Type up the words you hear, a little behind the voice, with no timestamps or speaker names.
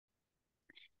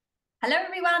Hello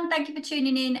everyone, thank you for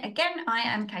tuning in. Again, I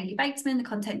am Kaylee Batesman, the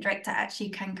content director at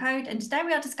SheCanCode, and today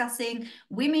we are discussing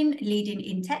women leading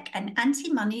in tech and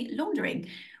anti-money laundering.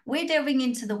 We're delving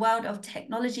into the world of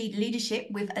technology leadership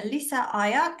with Alyssa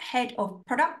Iyer, Head of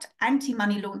Product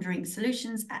Anti-Money Laundering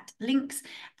Solutions at Lynx,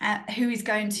 who is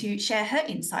going to share her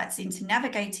insights into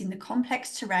navigating the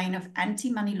complex terrain of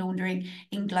anti-money laundering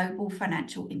in global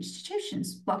financial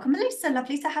institutions. Welcome, Alyssa.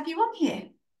 Lovely to have you on here.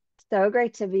 So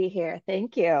great to be here.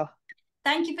 Thank you.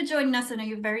 Thank you for joining us. I know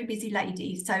you're a very busy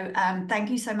lady, so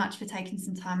thank you so much for taking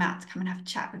some time out to come and have a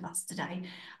chat with us today.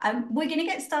 We're going to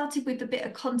get started with a bit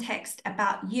of context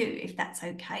about you, if that's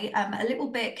okay. A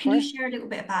little bit, Of can you course. share a little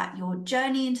bit about your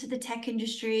journey into the tech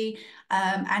industry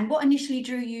and what initially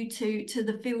drew you to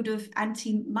the field of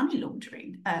anti-money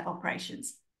laundering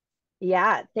operations?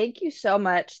 Yeah, thank you so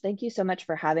much. Thank you so much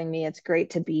for having me. It's great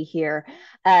to be here.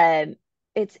 Um,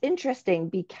 it's interesting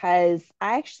because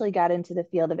I actually got into the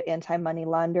field of anti-money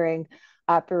laundering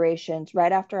operations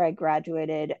right after I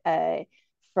graduated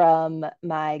from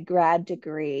my grad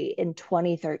degree in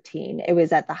 2013. It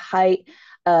was at the height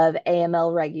of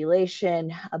AML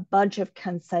regulation. A bunch of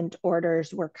consent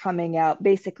orders were coming out.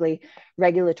 Basically,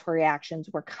 regulatory actions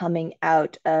were coming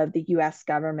out of the US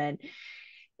government,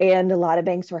 and a lot of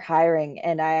banks were hiring,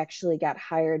 and I actually got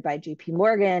hired by JP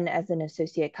Morgan as an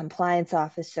associate compliance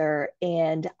officer,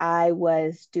 and I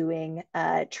was doing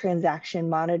transaction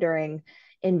monitoring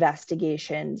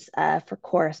investigations for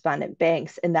correspondent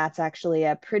banks. And that's actually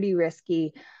a pretty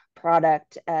risky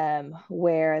product,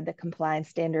 where the compliance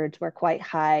standards were quite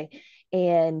high.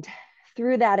 And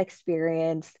through that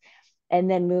experience, and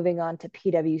then moving on to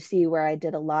PwC, where I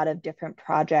did a lot of different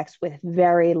projects with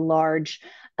very large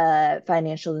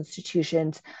financial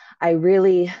institutions, I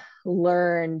really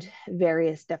learned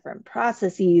various different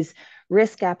processes,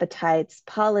 risk appetites,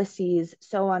 policies,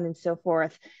 so on and so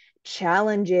forth,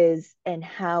 challenges, and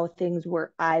how things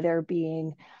were either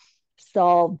being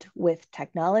solved with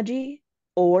technology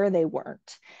or they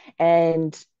weren't.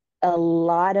 And a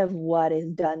lot of what is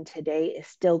done today is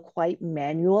still quite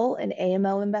manual in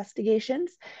AML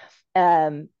investigations.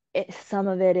 Some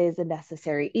of it is a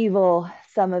necessary evil.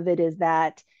 Some of it is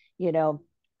that, you know,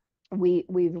 we've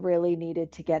really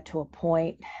needed to get to a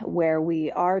point where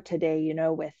we are today,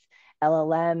 with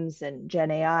LLMs and Gen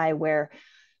AI, where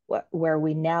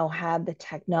we now have the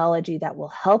technology that will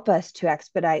help us to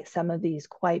expedite some of these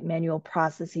quite manual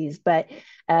processes. But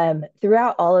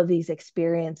throughout all of these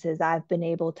experiences, I've been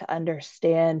able to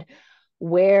understand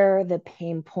where the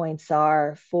pain points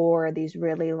are for these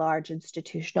really large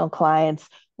institutional clients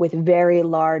with very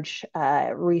large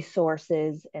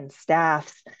resources and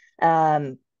staffs.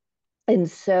 And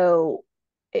so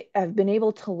I've been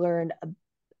able to learn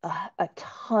a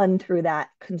ton through that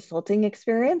consulting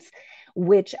experience,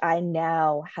 which I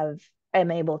now am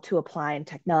able to apply in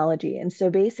technology. And so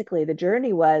basically the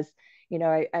journey was,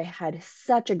 I had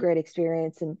such a great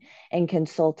experience in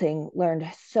consulting,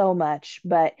 learned so much,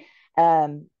 but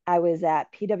I was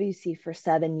at PwC for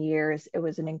 7 years. It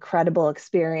was an incredible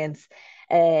experience.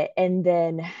 And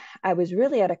then I was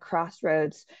really at a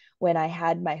crossroads when I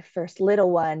had my first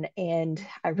little one, and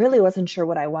I really wasn't sure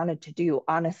what I wanted to do,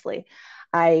 honestly.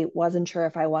 I wasn't sure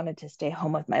if I wanted to stay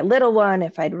home with my little one,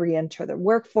 if I'd re-enter the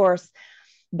workforce.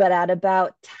 But at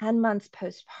about 10 months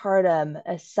postpartum,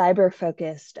 a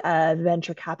cyber-focused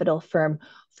venture capital firm,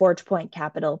 ForgePoint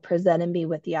Capital, presented me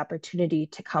with the opportunity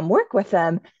to come work with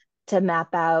them to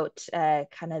map out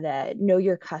kind of the know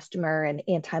your customer and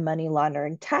anti-money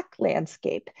laundering tech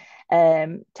landscape,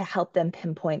 to help them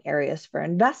pinpoint areas for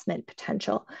investment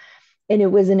potential. And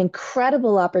it was an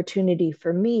incredible opportunity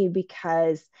for me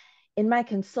because in my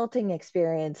consulting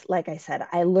experience, like I said,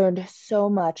 I learned so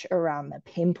much around the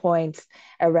pain points,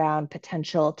 around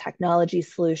potential technology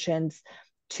solutions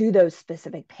to those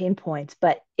specific pain points.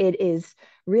 But it is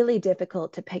really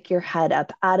difficult to pick your head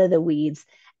up out of the weeds,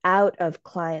 out of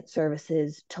client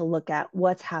services, to look at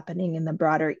what's happening in the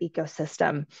broader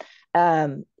ecosystem.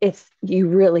 You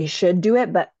really should do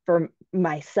it, but for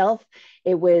myself,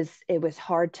 it was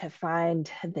hard to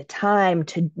find the time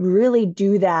to really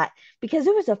do that because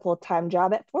it was a full-time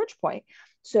job at ForgePoint.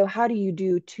 So how do you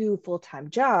do two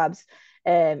full-time jobs,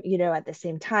 at the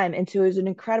same time? And so it was an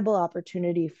incredible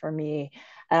opportunity for me.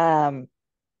 And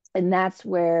that's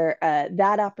where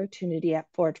that opportunity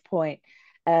at ForgePoint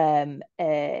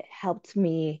helped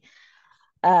me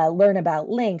learn about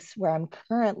Lynx, where I'm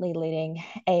currently leading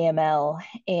AML.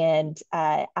 And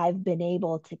I've been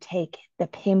able to take the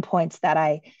pain points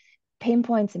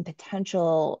and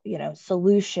potential,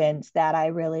 solutions that I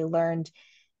really learned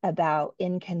about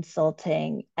in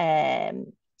consulting,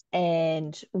 and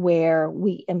where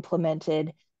we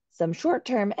implemented some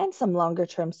short-term and some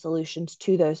longer-term solutions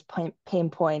to those pain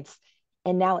points.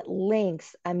 And now at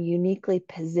Lynx, I'm uniquely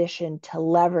positioned to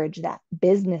leverage that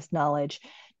business knowledge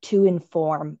to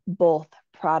inform both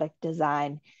product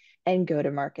design and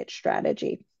go-to-market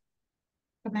strategy.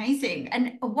 Amazing.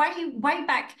 And way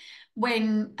back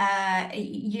when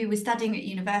you were studying at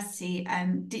university,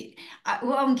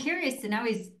 what I'm curious to know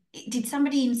is, did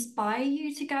somebody inspire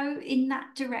you to go in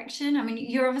that direction? I mean,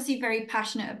 you're obviously very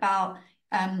passionate about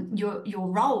your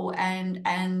role and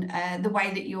the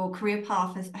way that your career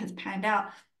path has panned out.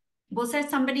 Was there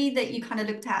somebody that you kind of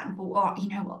looked at and thought, oh, you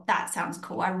know what, that sounds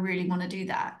cool. I really want to do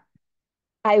that.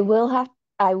 I will have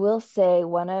I will say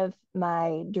one of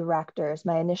my directors,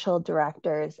 my initial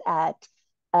directors at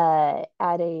a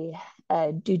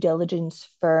due diligence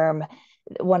firm,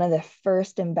 one of the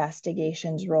first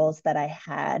investigations roles that I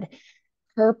had,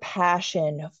 her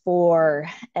passion for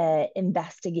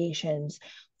investigations,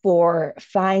 for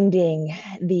finding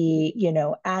the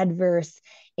adverse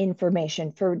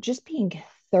information, for just being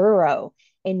thorough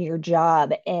in your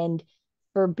job, and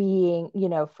for being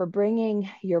for bringing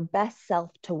your best self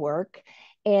to work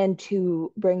and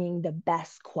to bringing the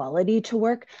best quality to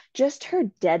work. Just her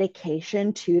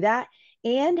dedication to that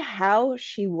and how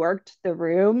she worked the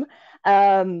room.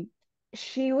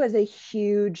 She was a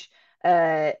huge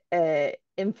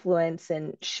influence,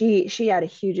 and she had a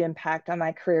huge impact on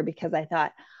my career because I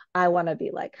thought, I want to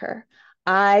be like her.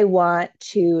 I want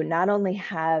to not only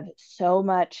have so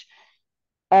much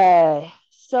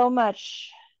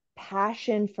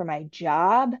passion for my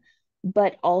job,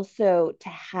 but also to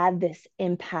have this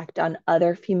impact on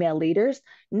other female leaders,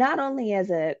 not only as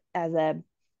a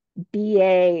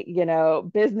BA,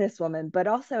 businesswoman, but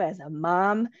also as a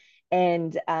mom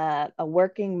and a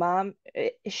working mom.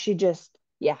 She just,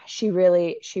 yeah, she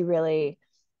really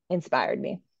inspired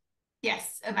me.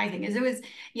 Yes, amazing. As it was,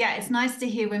 yeah, it's nice to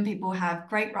hear when people have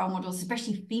great role models,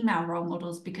 especially female role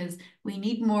models, because we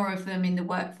need more of them in the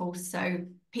workforce so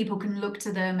people can look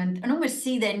to them and almost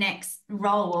see their next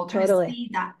role or kind of Totally.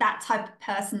 see that type of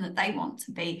person that they want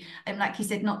to be. And like you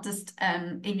said, not just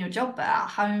in your job, but at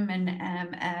home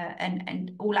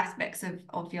and all aspects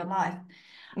of your life.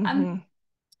 Um, Hmm.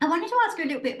 I wanted to ask you a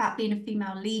little bit about being a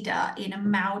female leader in a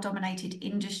male-dominated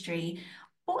industry.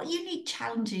 What unique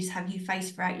challenges have you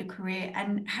faced throughout your career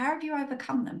and how have you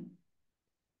overcome them?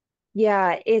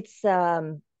 Yeah, it's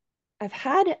I've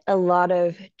had a lot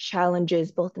of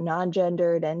challenges, both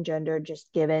non-gendered and gendered,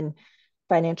 just given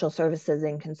financial services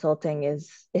and consulting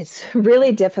is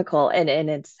really difficult, and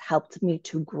it's helped me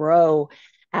to grow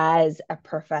as a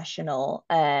professional.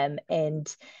 And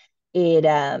it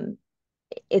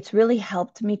it's really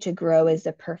helped me to grow as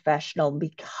a professional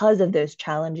because of those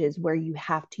challenges where you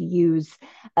have to use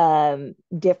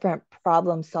different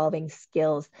problem solving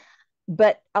skills.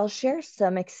 But I'll share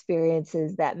some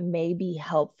experiences that may be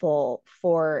helpful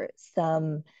for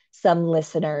some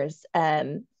listeners.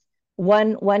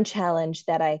 One challenge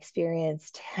that I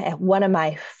experienced at one of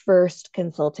my first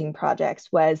consulting projects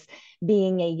was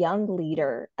being a young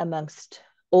leader amongst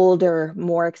older,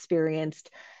 more experienced.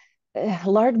 A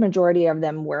large majority of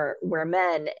them were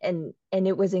men, and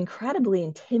it was incredibly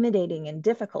intimidating and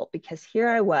difficult because here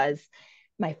I was,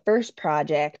 my first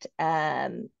project.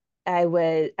 I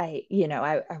was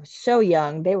so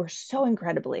young. They were so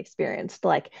incredibly experienced,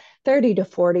 like 30 to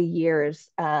 40 years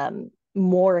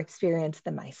more experienced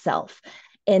than myself.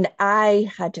 And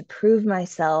I had to prove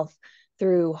myself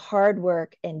through hard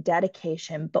work and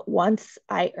dedication. But once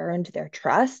I earned their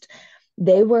trust,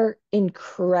 they were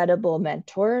incredible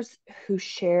mentors who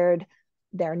shared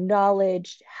their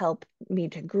knowledge, helped me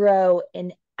to grow,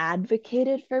 and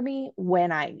advocated for me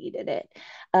when I needed it.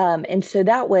 And so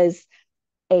that was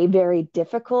a very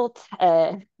difficult,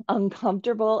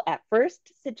 uncomfortable at first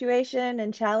situation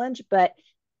and challenge, but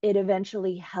it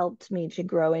eventually helped me to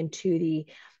grow into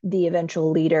the eventual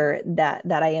leader that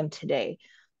I am today.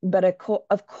 But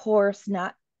of course,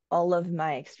 not all of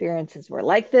my experiences were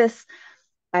like this.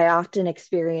 I often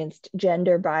experienced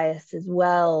gender bias as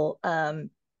well. And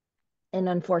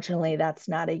unfortunately, that's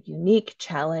not a unique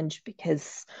challenge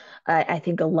because I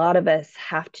think a lot of us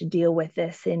have to deal with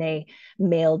this in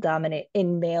male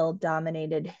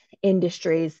dominated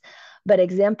industries. But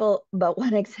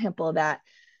one example of that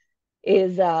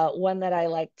is one that I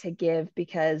like to give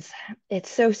because it's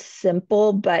so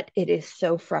simple, but it is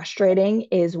so frustrating.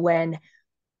 Is when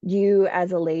you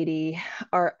as a lady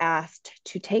are asked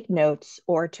to take notes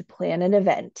or to plan an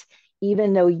event,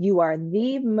 even though you are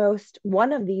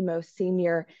one of the most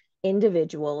senior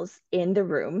individuals in the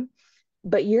room,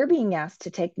 but you're being asked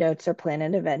to take notes or plan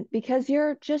an event because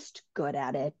you're just good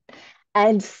at it.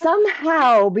 And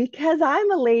somehow, because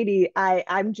I'm a lady,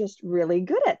 I'm just really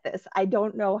good at this. I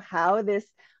don't know how this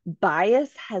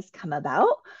bias has come about.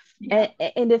 Yeah.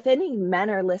 And if any men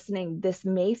are listening, this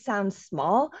may sound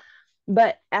small,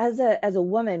 but as a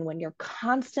woman, when you're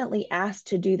constantly asked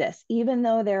to do this, even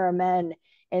though there are men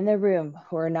in the room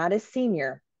who are not as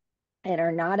senior and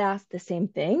are not asked the same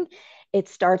thing, it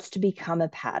starts to become a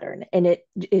pattern. And it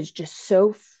is just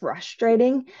so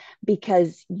frustrating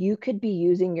because you could be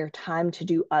using your time to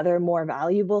do other more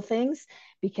valuable things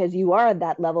because you are at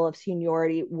that level of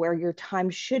seniority where your time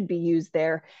should be used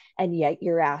there. And yet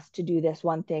you're asked to do this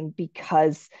one thing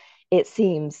because it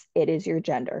seems it is your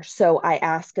gender. So I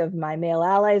ask of my male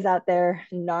allies out there,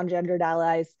 non gendered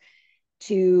allies,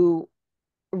 to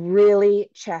really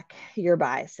check your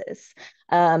biases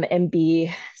and be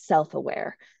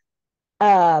self-aware.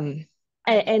 Um,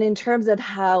 I and in terms of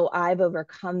how I've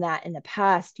overcome that in the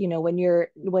past, when you're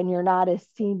not a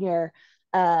senior,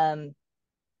 um,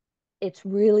 it's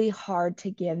really hard to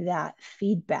give that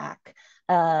feedback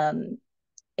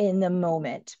in the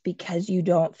moment because you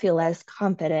don't feel as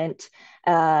confident.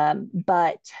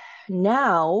 But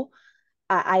now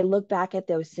I look back at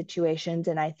those situations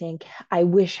and I think I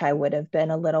wish I would have been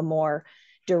a little more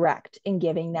direct in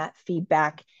giving that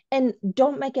feedback. And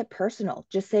don't make it personal.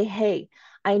 Just say, hey,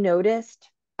 I noticed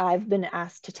I've been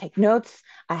asked to take notes.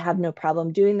 I have no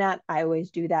problem doing that. I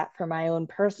always do that for my own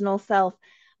personal self.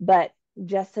 But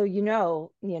just so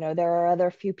there are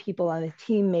other few people on the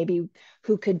team maybe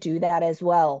who could do that as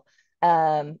well,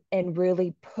 and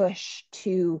really push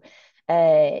to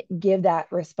give that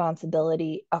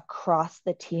responsibility across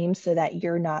the team so that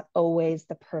you're not always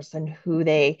the person who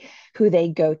they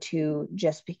go to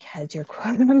just because you're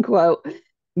quote unquote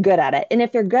good at it. And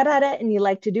if you're good at it and you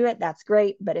like to do it, that's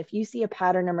great. But if you see a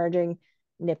pattern emerging,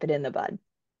 nip it in the bud.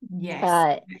 Yes.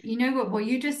 Uh, You know what? What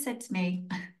you just said to me,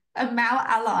 a male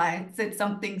ally said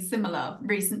something similar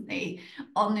recently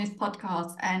on this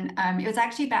podcast. And it was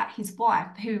actually about his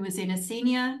wife, who was in a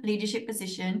senior leadership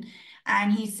position.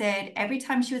 And he said every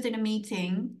time she was in a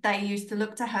meeting, they used to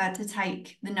look to her to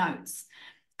take the notes.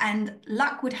 And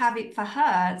luck would have it for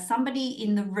her, somebody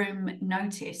in the room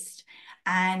noticed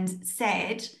and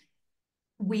said,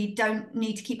 we don't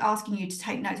need to keep asking you to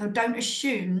take notes, or don't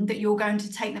assume that you're going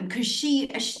to take them, because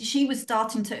she was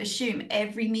starting to assume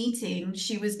every meeting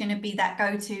she was going to be that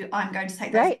go-to, I'm going to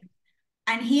take those. right,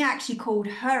 And he actually called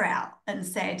her out and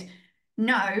said,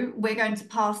 no, we're going to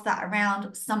pass that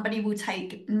around. Somebody will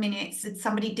take minutes. It's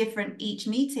somebody different each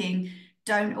meeting.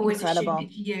 Don't always assume incredible.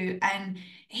 it's you. And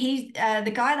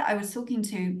the guy that I was talking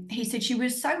to, he said she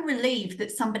was so relieved that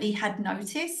somebody had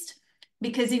noticed,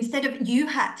 because instead of, you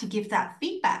had to give that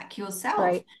feedback yourself.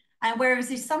 Right, And whereas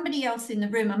if somebody else in the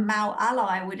room, a male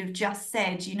ally, would have just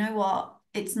said, you know what,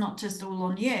 it's not just all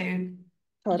on you,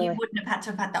 you totally. wouldn't have had to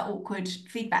have had that awkward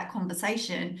feedback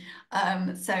conversation.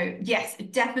 So yes,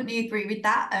 definitely agree with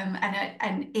that.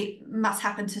 And it must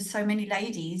happen to so many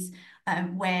ladies,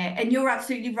 where, and you're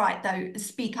absolutely right though,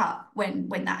 speak up when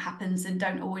that happens, and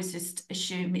don't always just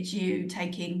assume it's you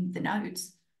taking the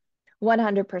notes.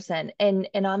 100%. And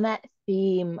on that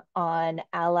theme on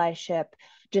allyship,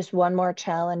 just one more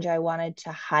challenge I wanted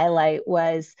to highlight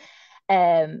was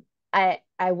um,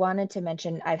 I wanted to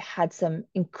mention I've had some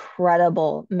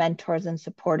incredible mentors and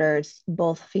supporters,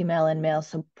 both female and male,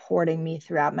 supporting me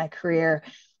throughout my career.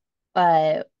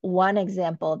 One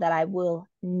example that I will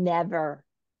never,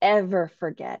 ever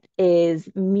forget is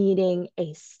meeting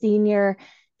a senior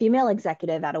female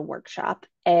executive at a workshop,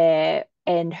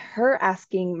 and her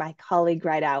asking my colleague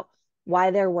right out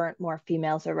why there weren't more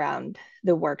females around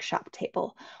the workshop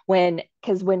table.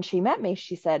 Because when she met me,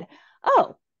 she said,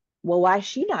 oh, well, why is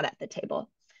she not at the table?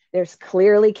 There's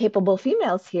clearly capable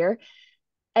females here.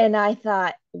 And I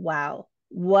thought, wow,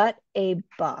 what a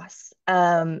boss.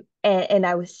 And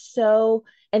I was so,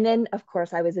 and then of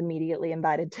course I was immediately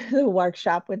invited to the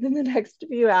workshop within the next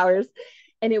few hours.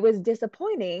 And it was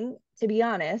disappointing, to be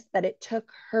honest, that it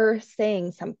took her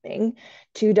saying something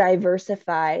to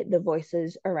diversify the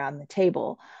voices around the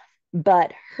table.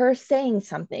 But her saying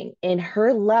something in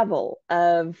her level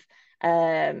of,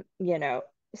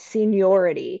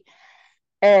 seniority,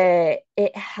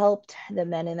 it helped the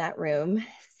men in that room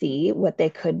see what they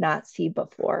could not see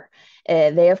before.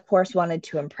 They, of course, wanted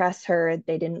to impress her,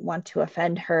 they didn't want to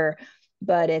offend her,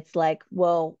 but it's like,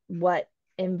 well, what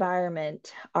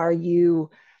environment are you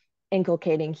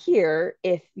inculcating here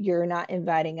if you're not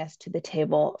inviting us to the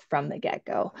table from the get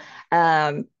go?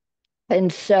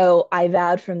 And so I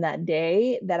vowed from that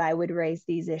day that I would raise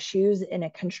these issues in a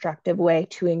constructive way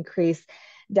to increase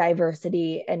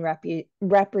diversity and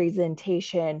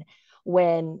representation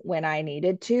when I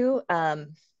needed to.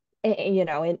 you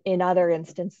know, in other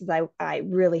instances, I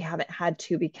really haven't had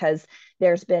to, because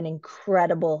there's been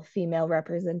incredible female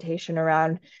representation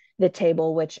around the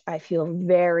table, which I feel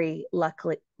very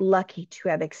lucky to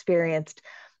have experienced.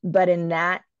 But in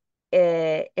that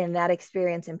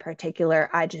experience in particular,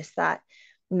 I just thought,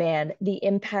 man, the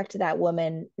impact that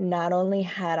woman not only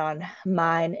had on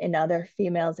mine and other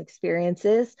females'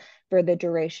 experiences for the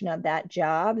duration of that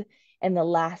job, and the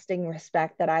lasting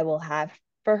respect that I will have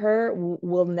for her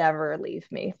will never leave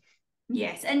me.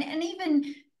 Yes, and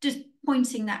even just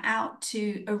pointing that out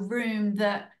to a room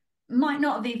that might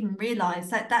not have even realized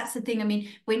that that's the thing. I mean,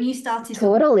 when you started talking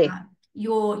Totally. about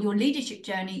your leadership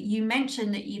journey, you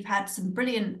mentioned that you've had some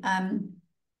brilliant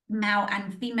male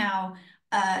and female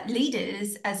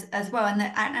leaders as well, and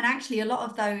actually a lot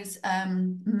of those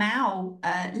male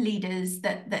leaders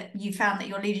that you found that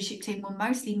your leadership team were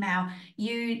mostly male.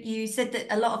 You said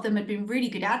that a lot of them had been really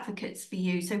good advocates for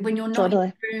you. So when you're not in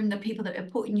Totally. the room, the people that are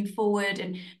putting you forward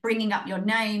and bringing up your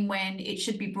name when it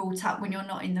should be brought up when you're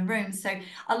not in the room. So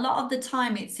a lot of the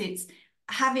time it's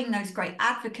having those great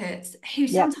advocates who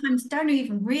Yep. sometimes don't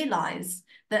even realize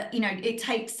that, it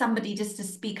takes somebody just to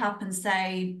speak up and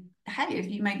say, hey, have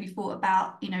you maybe thought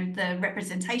about, the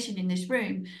representation in this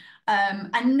room?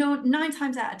 And no, 9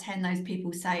 times out of 10, those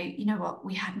people say, you know what,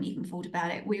 we hadn't even thought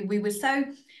about it. We were so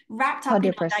wrapped up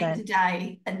in our day to 100%.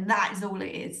 day, and that is all it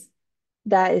is.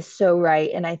 That is so right.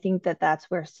 And I think that that's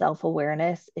where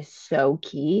self-awareness is so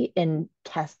key in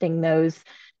testing those,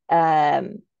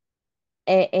 um,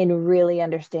 and really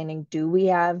understanding, do we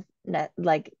have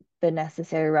like the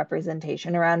necessary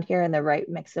representation around here and the right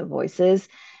mix of voices,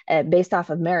 based off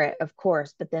of merit, of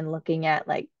course, but then looking at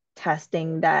like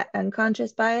testing that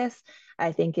unconscious bias,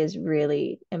 I think is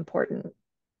really important.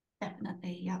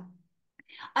 Definitely, yeah.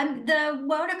 The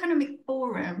World Economic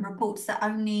Forum reports that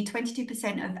only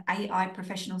 22% of AI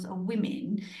professionals are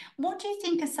women. What do you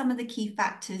think are some of the key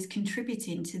factors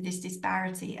contributing to this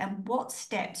disparity, and what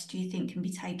steps do you think can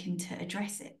be taken to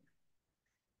address it?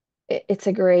 It's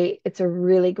a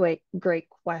really great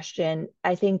question.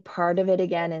 I think part of it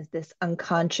again is this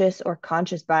unconscious or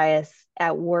conscious bias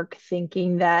at work,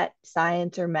 thinking that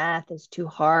science or math is too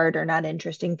hard or not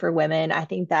interesting for women. I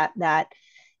think that that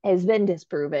has been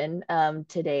disproven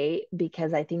today,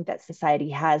 because I think that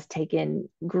society has taken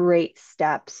great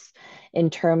steps in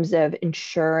terms of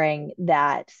ensuring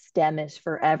that STEM is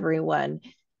for everyone.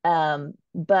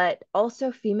 But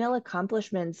also, female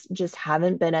accomplishments just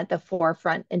haven't been at the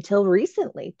forefront until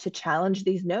recently to challenge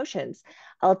these notions.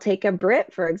 I'll take a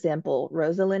Brit, for example,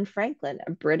 Rosalind Franklin,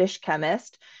 a British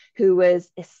chemist who was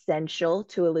essential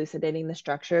to elucidating the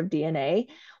structure of DNA,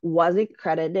 wasn't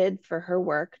credited for her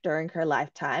work during her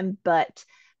lifetime,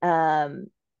 um,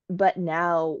 but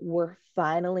now we're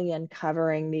finally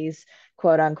uncovering these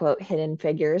quote unquote hidden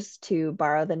figures, to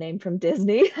borrow the name from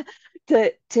Disney,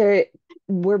 to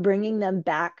we're bringing them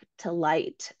back to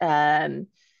light, to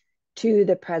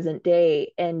the present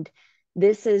day. And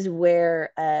this is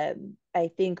where, I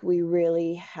think we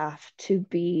really have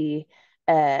to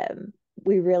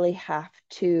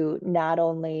not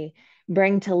only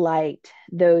bring to light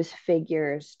those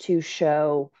figures to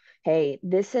show, hey,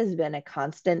 this has been a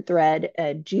constant thread,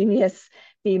 genius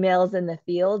females in the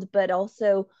field, but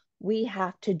also we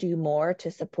have to do more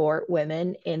to support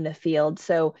women in the field.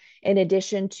 So, in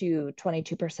addition to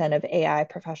 22% of AI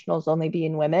professionals only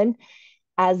being women,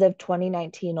 as of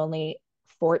 2019, only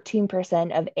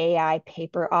 14% of AI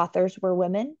paper authors were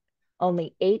women.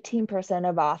 Only 18%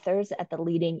 of authors at the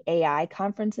leading AI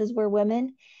conferences were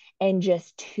women. And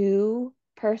just 2%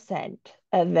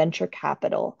 of venture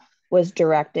capital was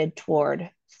directed toward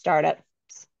startups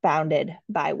founded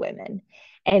by women.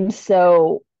 And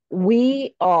so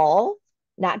we all,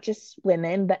 not just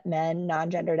women, but men,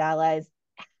 non-gendered allies,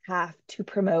 have to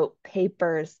promote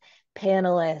papers,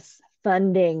 panelists,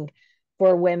 funding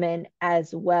for women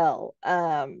as well.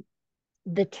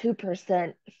 The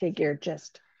 2% figure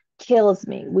just kills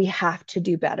me. We have to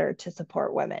do better to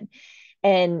support women.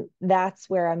 And that's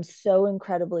where I'm so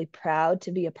incredibly proud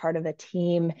to be a part of a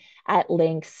team at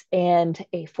Lynx and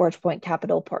a ForgePoint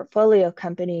Capital portfolio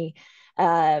company.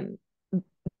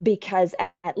 Because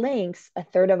at Lynx, a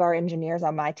third of our engineers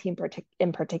on my team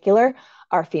in particular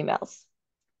are females,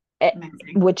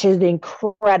 Amazing. which is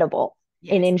incredible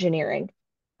in Yes. engineering.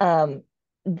 Um,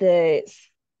 the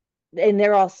and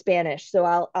they're all Spanish, so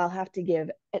I'll have to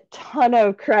give a ton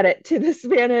of credit to the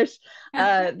Spanish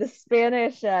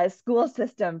school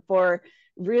system for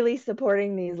really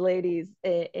supporting these ladies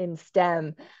in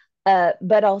STEM.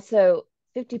 But also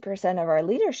 50% of our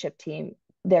leadership team,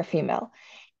 they're female.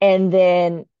 And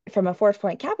then from a Force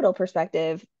Point Capital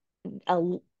perspective,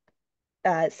 a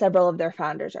several of their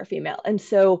founders are female. And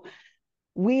so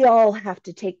we all have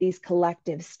to take these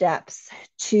collective steps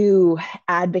to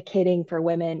advocating for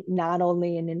women, not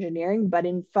only in engineering, but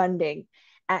in funding,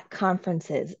 at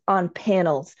conferences, on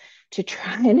panels, to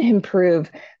try and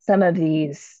improve some of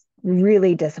these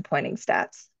really disappointing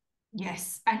stats.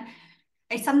 Yes. And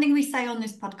it's something we say on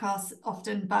this podcast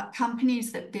often, but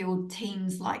companies that build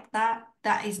teams like that,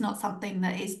 that is not something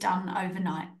that is done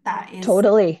overnight. That is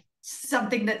Totally.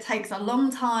 something that takes a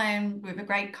long time with a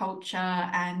great culture,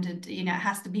 and it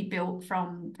has to be built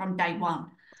from day one,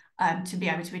 to be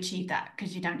able to achieve that,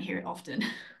 because you don't hear it often.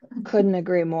 Couldn't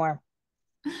agree more.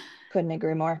 Couldn't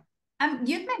agree more.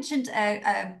 You've mentioned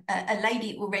a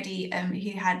lady already,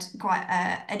 who had quite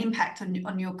an impact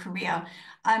on your career.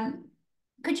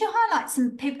 Could you highlight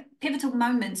some pivotal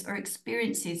moments or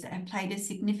experiences that have played a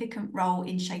significant role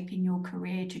in shaping your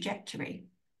career trajectory?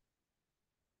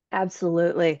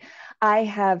 Absolutely. I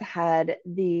have had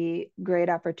the great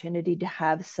opportunity to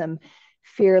have some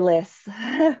fearless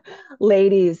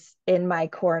ladies in my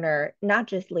corner, not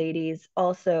just ladies,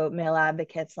 also male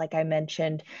advocates, like I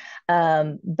mentioned.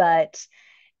 But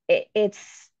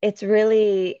it's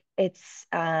really it's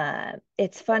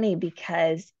funny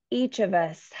because each of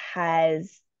us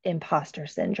has imposter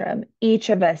syndrome. Each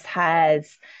of us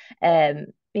has um,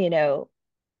 you know,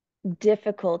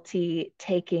 difficulty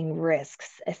taking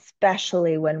risks,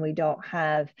 especially when we don't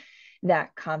have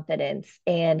that confidence.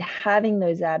 And having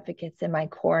those advocates in my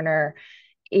corner,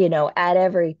 at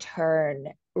every turn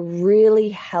really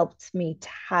helped me to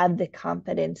have the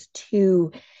confidence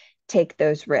to take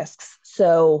those risks.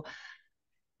 So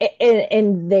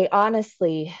and they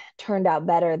honestly turned out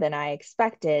better than I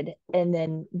expected and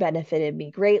then benefited me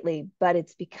greatly. But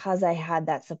it's because I had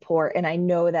that support. And I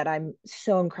know that I'm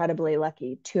so incredibly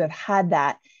lucky to have had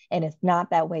that. And it's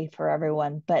not that way for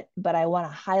everyone. But I want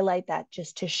to highlight that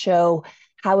just to show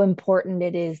how important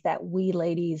it is that we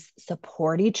ladies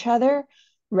support each other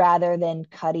rather than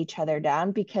cut each other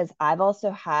down. Because I've also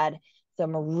had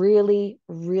some really,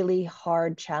 really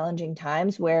hard, challenging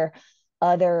times where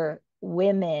other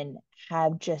women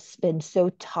have just been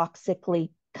so toxically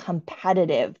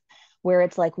competitive, where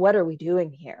it's like, what are we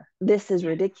doing here? This is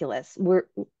ridiculous.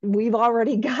 We've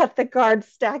already got the cards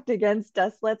stacked against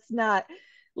us. Let's not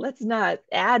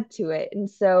add to it. And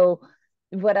so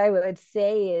what I would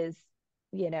say is,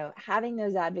 having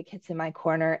those advocates in my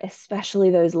corner,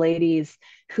 especially those ladies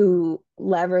who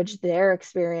leveraged their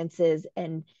experiences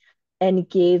and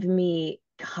gave me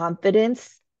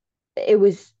confidence, it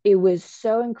was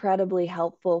so incredibly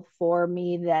helpful for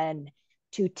me then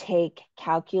to take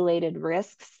calculated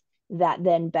risks that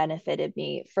then benefited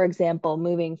me. For example,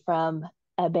 moving from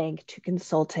a bank to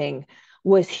consulting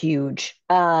was huge.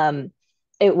 It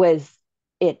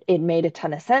made a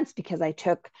ton of sense because I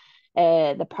took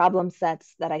the problem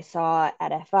sets that I saw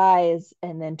at FIs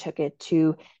and then took it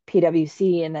to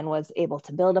PwC and then was able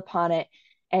to build upon it.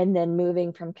 And then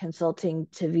moving from consulting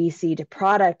to VC to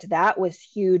product, that was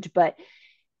huge. But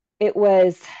it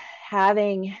was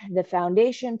having the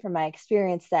foundation from my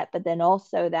experience set, but then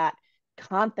also that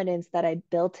confidence that I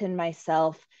built in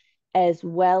myself, as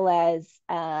well as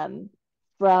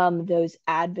from those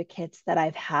advocates that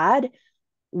I've had,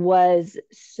 was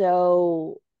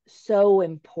so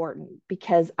important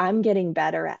because I'm getting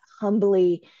better at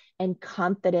humbly and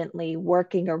confidently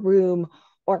working a room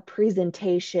or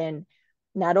presentation,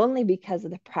 not only because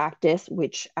of the practice,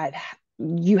 which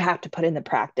you have to put in the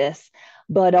practice,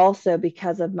 but also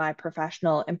because of my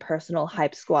professional and personal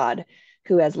hype squad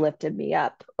who has lifted me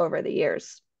up over the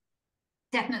years.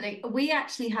 Definitely. We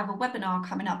actually have a webinar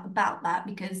coming up about that,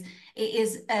 because it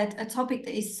is a topic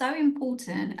that is so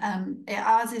important.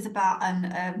 Ours is about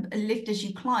lift as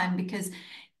you climb, because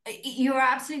you're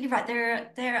absolutely right.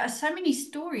 There are so many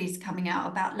stories coming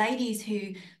out about ladies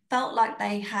who felt like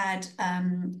they had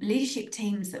leadership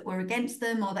teams that were against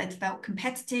them, or they felt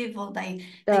competitive, or they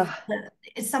Ugh, felt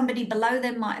that somebody below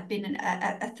them might have been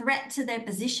a threat to their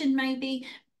position, maybe.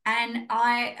 And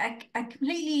I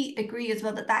completely agree as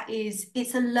well that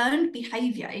it's a learned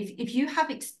behavior. If you have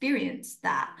experienced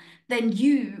that, then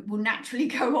you will naturally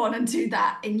go on and do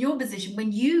that in your position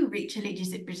when you reach a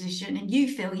leadership position and you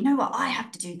feel, you know what, I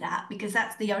have to do that because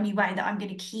that's the only way that I'm going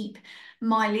to keep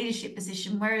my leadership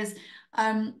position. Whereas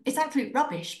it's absolute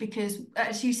rubbish, because,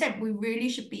 as you said, we really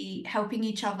should be helping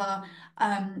each other,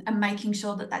 and making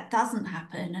sure that that doesn't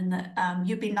happen, and that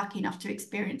you've been lucky enough to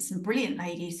experience some brilliant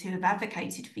ladies who have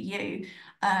advocated for you.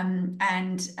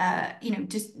 And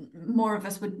just more of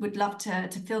us would love to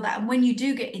feel that. And when you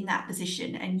do get in that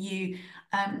position and you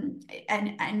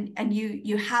and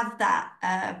you have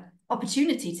that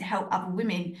opportunity to help other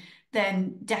women,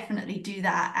 then definitely do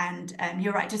that. And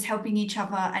you're right, just helping each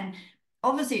other. And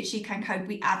obviously at SheCanCode,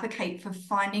 we advocate for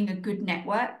finding a good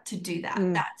network to do that.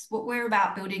 Mm, That's what we're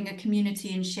about, building a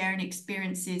community and sharing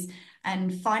experiences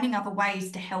and finding other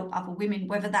ways to help other women,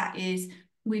 whether that is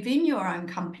within your own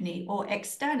company or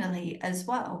externally as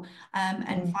well,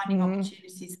 and finding mhm.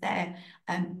 opportunities there.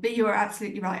 But you're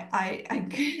absolutely right.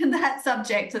 That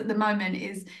subject at the moment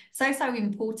is so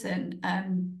important.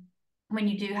 When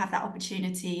you do have that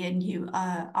opportunity and you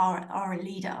are a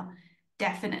leader,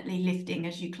 definitely lifting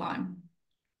as you climb.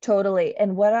 Totally.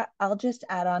 And I'll just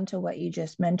add on to what you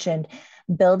just mentioned.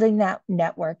 Building that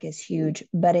network is huge,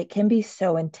 but it can be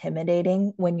so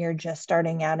intimidating when you're just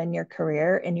starting out in your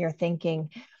career and you're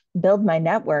thinking, build my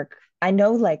network. I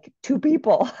know like two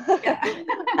people. Yeah.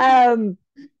 um,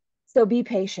 so be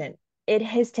patient. It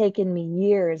has taken me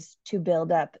years to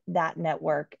build up that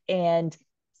network. And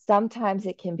sometimes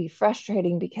it can be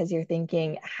frustrating because you're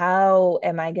thinking, how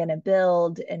am I going to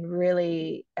build and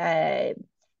really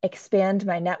expand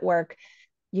my network?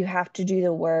 You have to do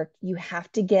the work. You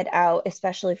have to get out,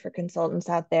 especially for consultants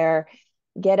out there,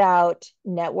 get out,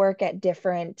 network at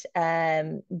different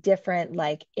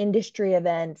like industry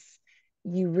events.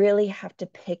 You really have to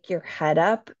pick your head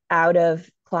up out of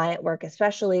client work,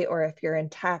 especially, or if you're in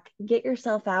tech, get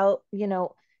yourself out,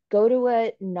 go to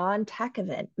a non-tech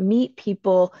event, meet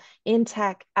people in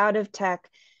tech, out of tech.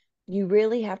 You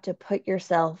really have to put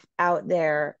yourself out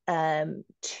there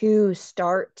to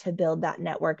start to build that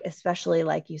network, especially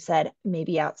like you said,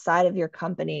 maybe outside of your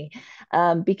company,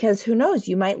 because who knows,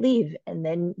 you might leave and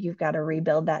then you've got to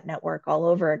rebuild that network all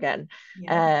over again.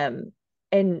 Yeah.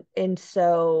 And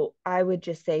so I would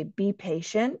just say be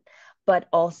patient, but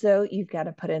also you've got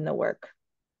to put in the work.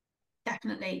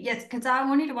 Definitely. Yes, because I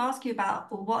wanted to ask you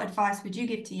about, well, what advice would you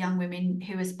give to young women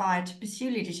who aspire to pursue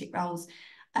leadership roles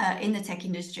in the tech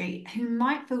industry who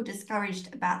might feel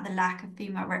discouraged about the lack of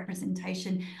female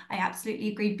representation? I absolutely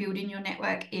agree. Building your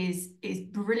network is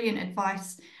brilliant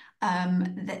advice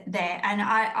there. And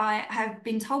I have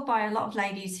been told by a lot of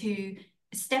ladies who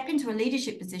step into a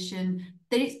leadership position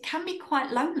that it can be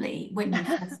quite lonely when you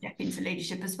first step into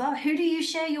leadership as well. Who do you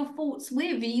share your thoughts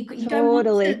with? You don't want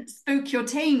Totally. to spook your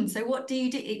team. So what do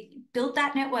you do? Build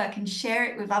that network and share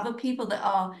it with other people that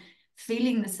are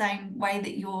feeling the same way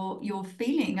that you're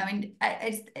feeling. I mean,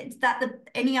 is that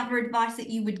any other advice that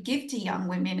you would give to young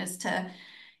women as to,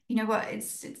 you know what,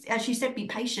 it's as you said, be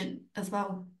patient as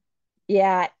well.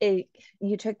 Yeah,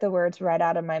 you took the words right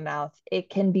out of my mouth. It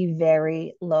can be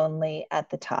very lonely at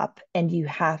the top, and you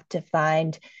have to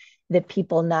find the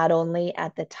people not only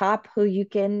at the top who you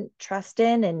can trust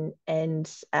in and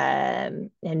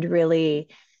really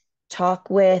talk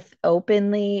with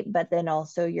openly, but then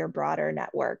also your broader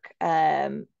network.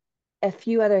 A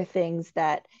few other things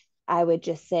that I would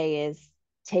just say is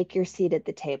take your seat at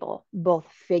the table, both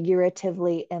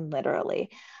figuratively and literally.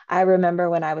 I remember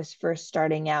when I was first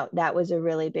starting out, that was a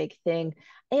really big thing.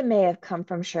 It may have come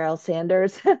from Sheryl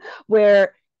Sanders,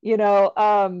 where, you'd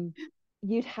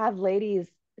have ladies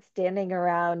standing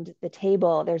around the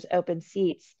table, there's open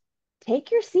seats.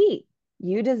 Take your seat.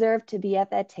 You deserve to be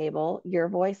at that table. Your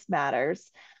voice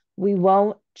matters. We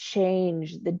won't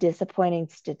change the disappointing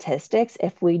statistics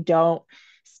if we don't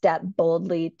step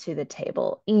boldly to the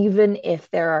table, even if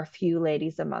there are few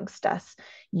ladies amongst us.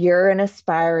 You're an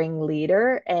aspiring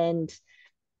leader, and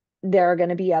there are going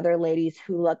to be other ladies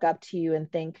who look up to you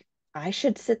and think, I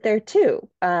should sit there too.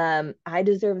 I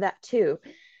deserve that too.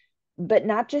 But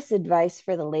not just advice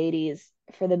for the ladies,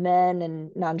 for the men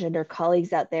and non-gender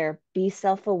colleagues out there, be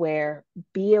self-aware,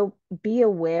 be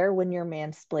aware when you're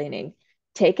mansplaining.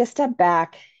 Take a step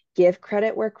back, give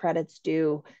credit where credit's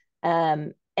due.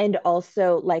 And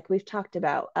also, like we've talked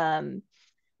about,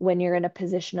 when you're in a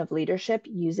position of leadership,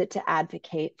 use it to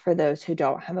advocate for those who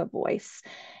don't have a voice.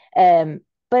 Um,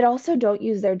 but also don't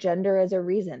use their gender as a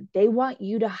reason. They want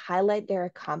you to highlight their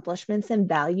accomplishments and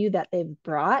value that they've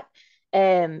brought,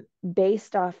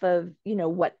 based off of,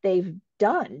 what they've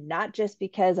done, not just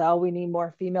because, oh, we need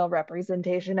more female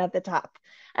representation at the top.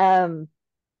 Um,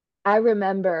 I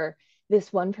remember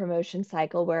this one promotion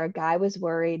cycle where a guy was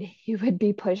worried he would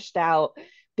be pushed out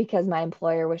because my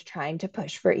employer was trying to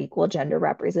push for equal gender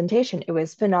representation. It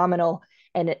was phenomenal,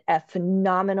 and a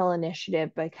phenomenal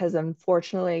initiative, because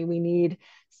unfortunately we need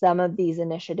some of these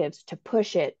initiatives to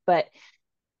push it. But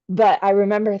I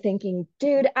remember thinking,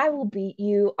 dude, I will beat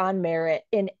you on merit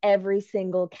in every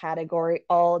single category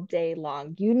all day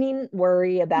long. You needn't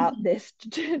worry about this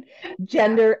Yeah.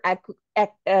 gender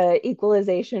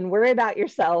equalization. Worry about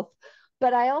yourself.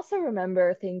 But I also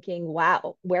remember thinking,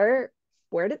 wow, where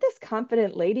did this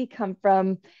confident lady come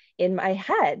from in my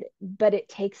head? But it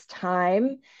takes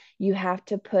time. you have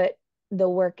to put the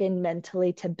work in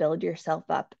mentally to build yourself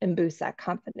up and boost that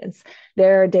confidence.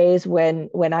 There are days when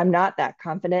I'm not that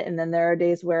confident, and then there are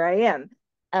days where I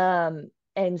am.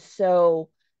 And so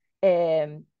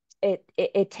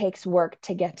it takes work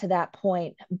to get to that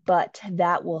point, but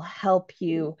that will help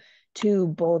you to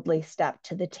boldly step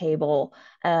to the table,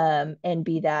 and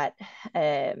be that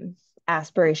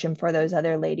aspiration for those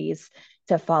other ladies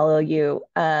to follow you.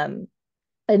 And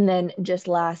then just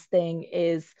last thing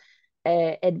is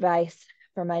advice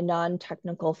for my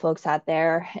non-technical folks out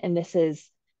there, and this is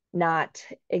not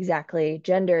exactly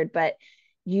gendered, but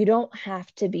you don't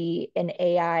have to be an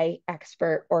AI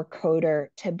expert or coder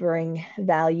to bring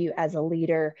value as a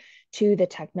leader to the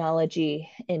technology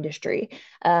industry.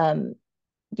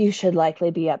 You should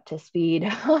likely be up to speed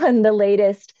on the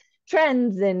latest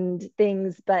trends and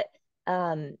things, but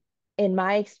in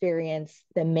my experience,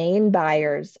 the main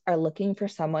buyers are looking for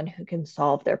someone who can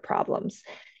solve their problems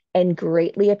and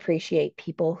greatly appreciate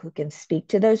people who can speak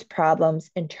to those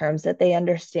problems in terms that they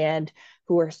understand,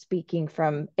 who are speaking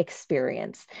from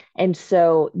experience. And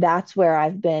so that's where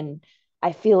I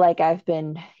feel like I've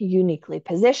been uniquely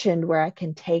positioned where I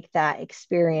can take that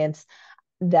experience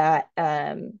that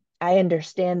I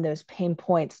understand those pain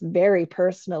points very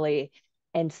personally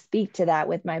and speak to that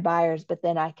with my buyers, but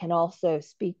then I can also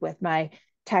speak with my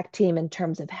tech team in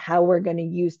terms of how we're going to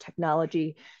use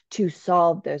technology to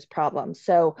solve those problems.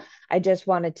 So I just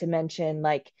wanted to mention,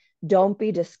 like, don't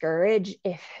be discouraged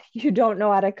if you don't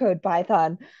know how to code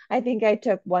Python. I think I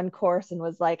took one course and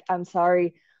was like, I'm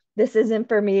sorry, this isn't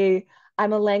for me.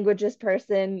 I'm a languages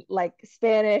person, like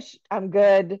Spanish, I'm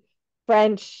good,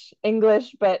 French,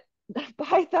 English, but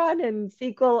Python and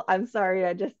SQL, I'm sorry,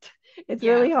 it's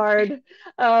Yeah. really hard.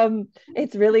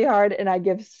 It's really hard, and I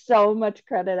give so much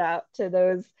credit out to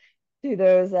those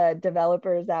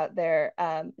developers out there.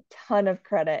 Ton of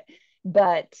credit,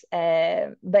 but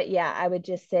yeah, I would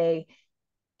just say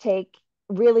take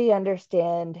really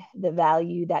understand the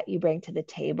value that you bring to the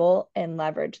table and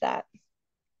leverage that.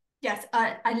 Yes,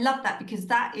 I love that because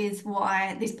that is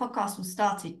why this podcast was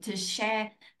started to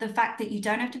share the fact that you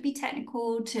don't have to be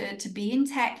technical to be in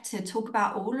tech, to talk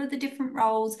about all of the different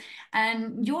roles.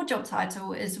 And your job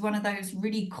title is one of those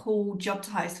really cool job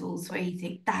titles where you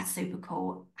think that's super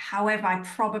cool. However, I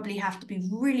probably have to be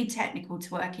really technical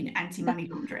to work in anti-money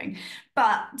laundering.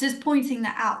 But just pointing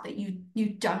that out that you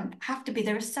don't have to be.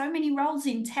 There are so many roles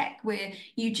in tech where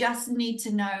you just need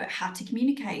to know how to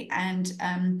communicate and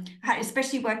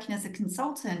especially working as a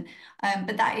consultant.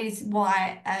 But that is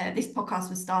why this podcast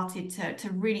was started to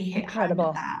really hit home with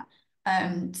Incredible.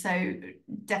 that. So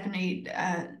definitely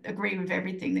agree with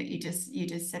everything that you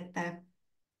just said there.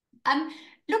 Um,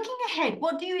 Looking ahead,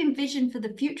 what do you envision for the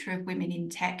future of women in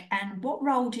tech, and what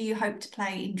role do you hope to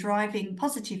play in driving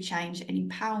positive change and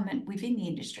empowerment within the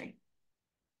industry?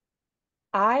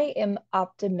 I am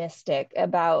optimistic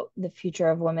about the future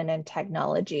of women in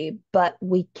technology, but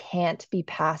we can't be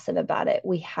passive about it.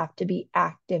 We have to be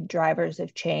active drivers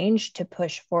of change to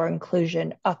push for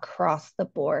inclusion across the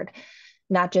board,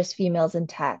 not just females in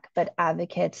tech, but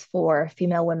advocates for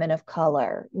female women of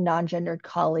color, non-gendered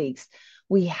colleagues.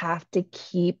 We have to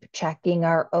keep checking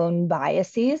our own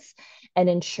biases and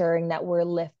ensuring that we're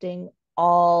lifting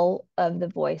all of the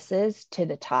voices to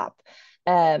the top.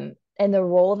 And the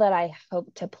role that I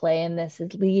hope to play in this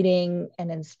is leading and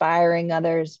inspiring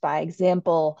others by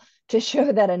example to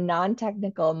show that a non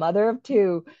technical mother of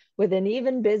two with an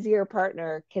even busier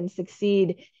partner can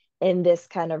succeed in this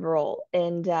kind of role.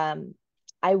 And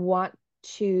I want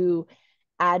to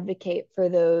advocate for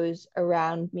those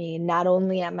around me, not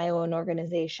only at my own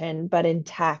organization, but in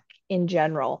tech in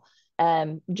general.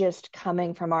 Just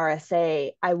coming from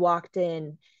RSA, I walked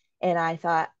in and I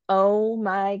thought, oh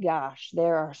my gosh,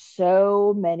 there are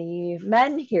so many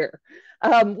men here,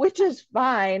 which is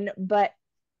fine. But,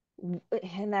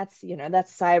 and that's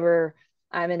cyber,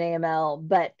 I'm an AML,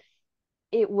 but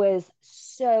it was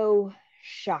so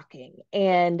shocking.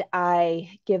 And I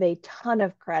give a ton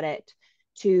of credit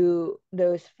to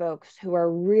those folks who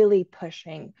are really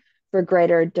pushing for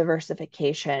greater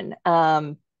diversification.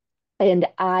 And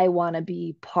I want to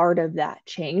be part of that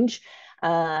change.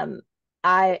 I've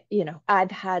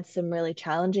had some really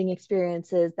challenging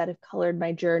experiences that have colored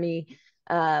my journey,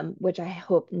 which I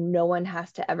hope no one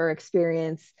has to ever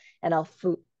experience. And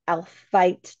I'll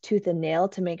fight tooth and nail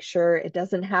to make sure it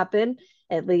doesn't happen,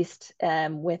 at least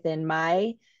within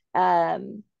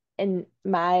in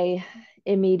my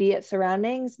immediate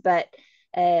surroundings. But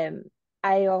um,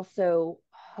 I also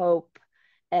hope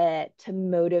to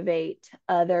motivate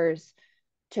others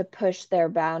to push their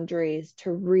boundaries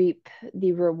to reap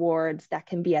the rewards that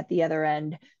can be at the other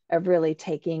end of really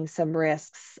taking some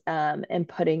risks and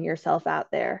putting yourself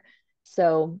out there.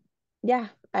 So yeah,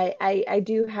 I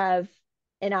do have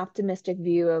an optimistic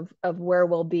view of where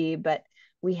we'll be, but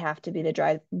we have to be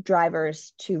the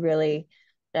drivers to really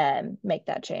make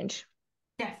that change.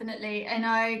 Definitely. And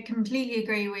I completely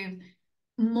agree with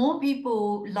more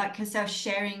people like yourself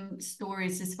sharing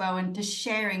stories as well, and just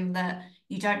sharing that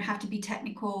you don't have to be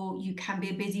technical, you can be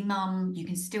a busy mum, you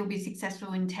can still be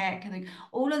successful in tech. And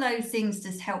all of those things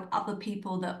just help other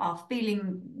people that are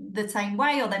feeling the same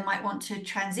way, or they might want to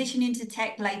transition into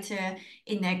tech later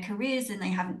in their careers and they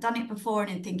haven't done it before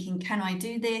and are thinking, can I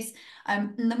do this?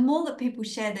 And the more that people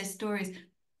share their stories,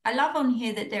 I love on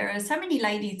here that there are so many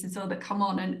ladies as well that come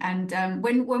on, and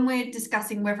when we're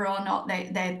discussing whether or not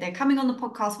they're coming on the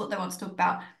podcast, what they want to talk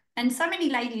about, and so many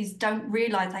ladies don't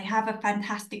realize they have a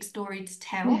fantastic story to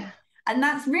tell, Yeah. and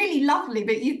that's really lovely.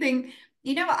 But you think,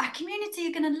 you know what, our community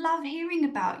are going to love hearing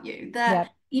about you. That Yep.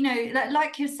 you know,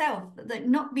 like yourself, that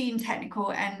not being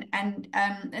technical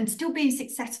and still being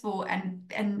successful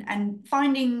and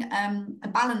finding a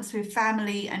balance with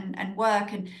family and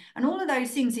work and all of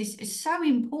those things is so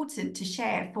important to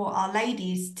share for our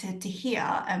ladies to hear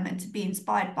and to be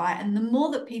inspired by. And the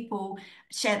more that people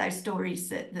share those stories,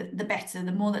 the better,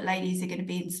 the more that ladies are going to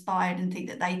be inspired and think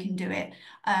that they can do it.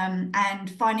 And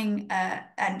finding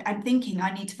and thinking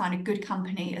I need to find a good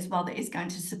company as well that is going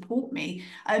to support me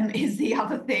is the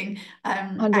other thing.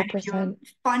 And if you're 100%.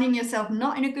 finding yourself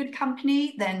not in a good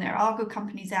company, then there are good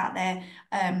companies out there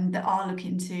that are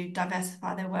looking to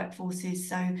diversify their workforces.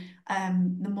 So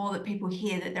the more that people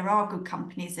hear that there are good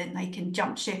companies, then they can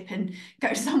jump ship and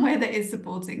go somewhere that is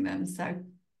supporting them. So,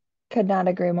 Could not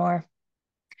agree more.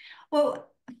 well,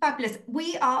 fabulous.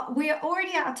 We are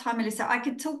already out of time, Alyssa. I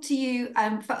could talk to you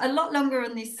for a lot longer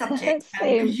on this subject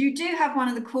Same. because you do have one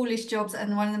of the coolest jobs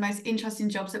and one of the most interesting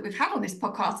jobs that we've had on this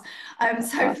podcast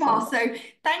That's so far. awesome. So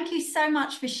thank you so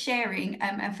much for sharing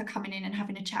and for coming in and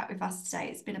having a chat with us today.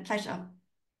 It's been a pleasure.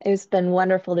 It's been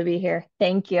wonderful to be here.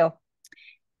 Thank you.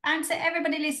 And to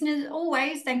everybody listening, as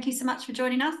always, thank you so much for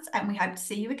joining us, and we hope to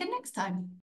see you again next time.